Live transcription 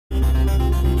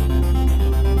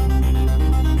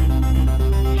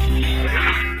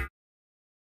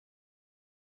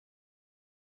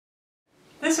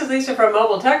this is Lisa from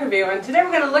Mobile Tech Review, and today we're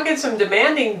going to look at some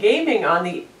demanding gaming on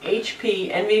the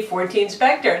HP NV14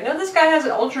 Spectre. Now this guy has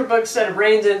an Ultrabook set of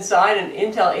brains inside and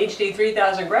Intel HD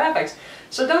 3000 graphics,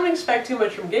 so don't expect too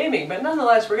much from gaming, but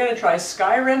nonetheless we're going to try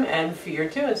Skyrim and Fear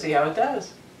 2 and see how it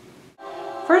does.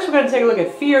 First we're going to take a look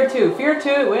at Fear 2. Fear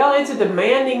 2, well, it's a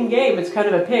demanding game. It's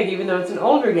kind of a pig, even though it's an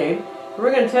older game.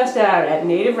 We're going to test it out at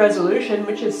native resolution,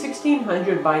 which is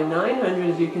 1600 by 900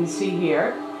 as you can see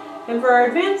here. And for our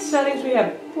advanced settings, we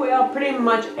have, well, pretty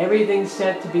much everything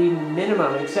set to be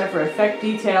minimum, except for effect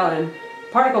detail and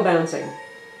particle bouncing.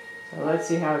 So let's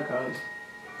see how it goes.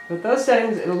 With those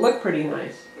settings, it'll look pretty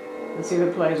nice. Let's see if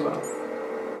it plays well.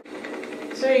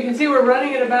 So you can see we're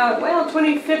running at about, well,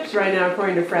 20 FIPS right now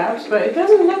according to Fraps, but it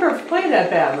doesn't look or play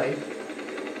that badly.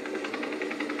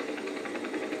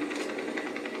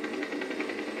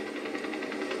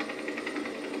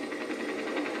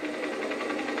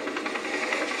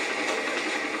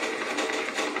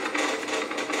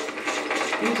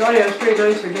 This audio is pretty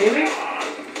nice for gaming.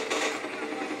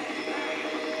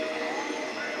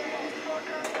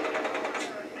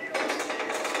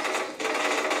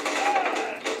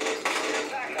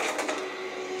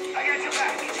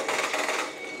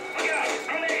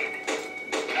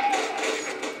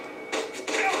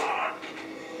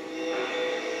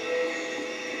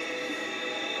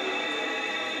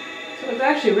 So it's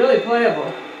actually really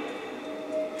playable.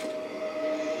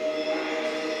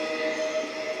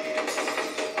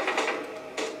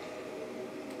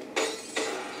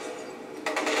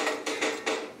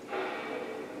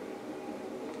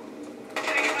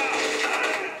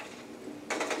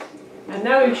 And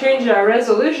now we've changed our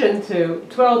resolution to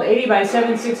 1280 by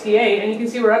 768, and you can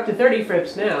see we're up to 30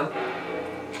 FIPS now.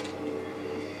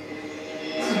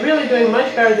 This is really doing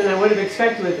much better than I would have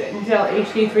expected with Intel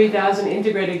HD 3000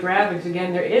 integrated graphics.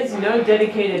 Again, there is no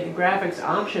dedicated graphics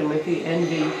option with the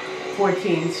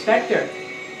NV14 Spectre.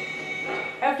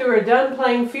 After we're done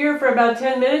playing Fear for about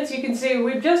 10 minutes, you can see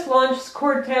we've just launched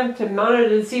core temp to monitor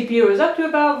the CPU. It was up to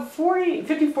about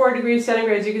 54 degrees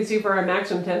centigrade, as you can see, for our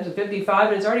maximum temps of 55,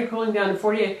 and it's already cooling down to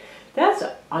 48. That's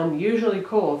unusually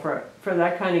cool for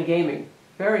that kind of gaming.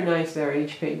 Very nice there,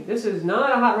 HP. This is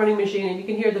not a hot running machine, and you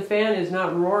can hear the fan is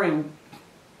not roaring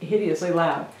hideously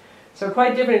loud. So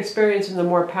quite different experience from the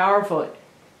more powerful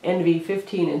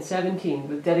NV15 and 17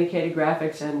 with dedicated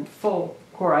graphics and full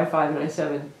Core i5 and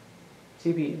i7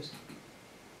 CPUs.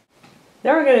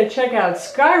 Now we're going to check out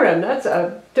Skyrim. That's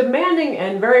a demanding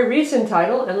and very recent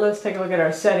title, and let's take a look at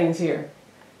our settings here.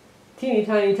 Teeny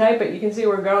tiny type, but you can see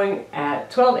we're going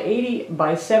at 1280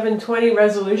 by 720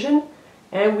 resolution,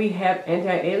 and we have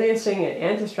anti-aliasing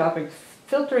and anisotropic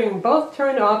filtering both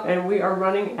turned off, and we are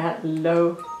running at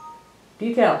low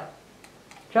detail.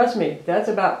 Trust me, that's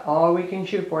about all we can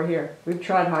shoot for here. We've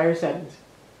tried higher settings.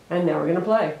 And now we're going to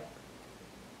play.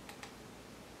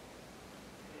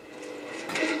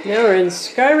 Now we're in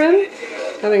Skyrim,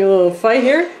 having a little fight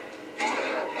here.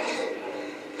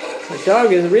 Our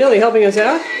dog is really helping us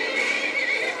out.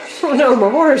 Oh no, my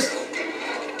horse!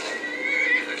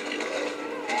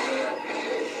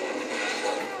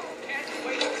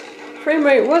 Frame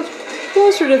rate was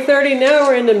closer to 30, now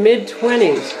we're in the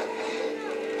mid-20s.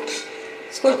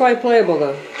 Still quite playable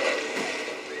though.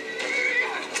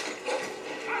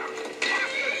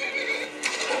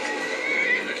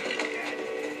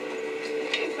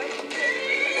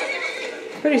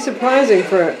 Pretty surprising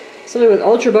for something with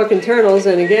Ultrabook internals,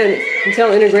 and again,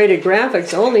 Intel integrated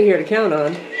graphics only here to count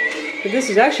on. But this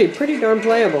is actually pretty darn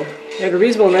playable at a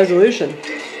reasonable resolution.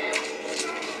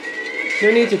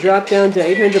 No need to drop down to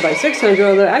 800 by 600,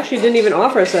 although it actually didn't even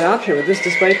offer us that option with this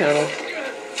display panel.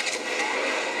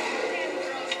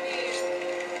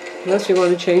 Unless you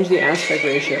want to change the aspect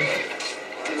ratio.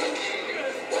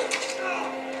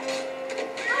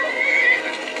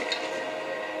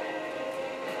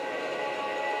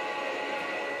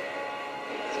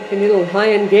 If you need a little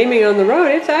high-end gaming on the road,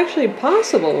 it's actually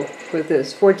possible with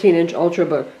this 14-inch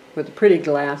Ultrabook with a pretty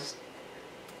glass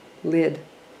lid.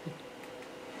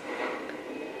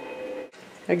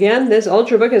 Again, this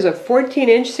Ultrabook is a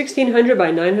 14-inch 1600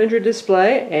 by 900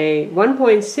 display, a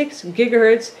 1.6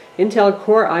 gigahertz Intel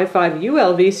Core i5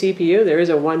 ULV CPU. There is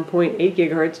a 1.8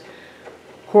 gigahertz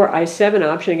Core i7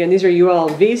 option. Again, these are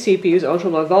ULV CPUs, ultra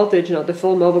low voltage, not the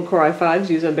full mobile Core i5s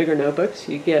used on bigger notebooks.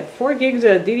 You get 4 gigs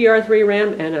of DDR3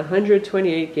 RAM and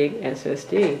 128 gig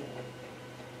SSD.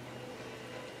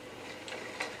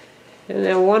 And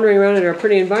now wandering around in our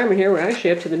pretty environment here, we're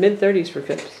actually up to the mid-30s for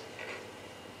FIPS.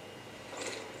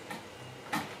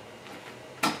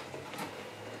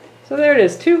 So there it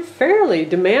is, two fairly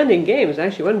demanding games.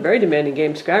 Actually, one very demanding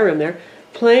game, Skyrim there,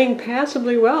 playing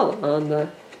passably well on the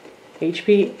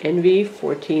HP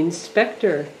NV14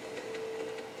 Spectre.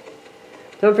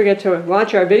 Don't forget to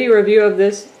watch our video review of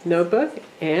this notebook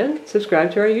and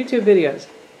subscribe to our YouTube videos.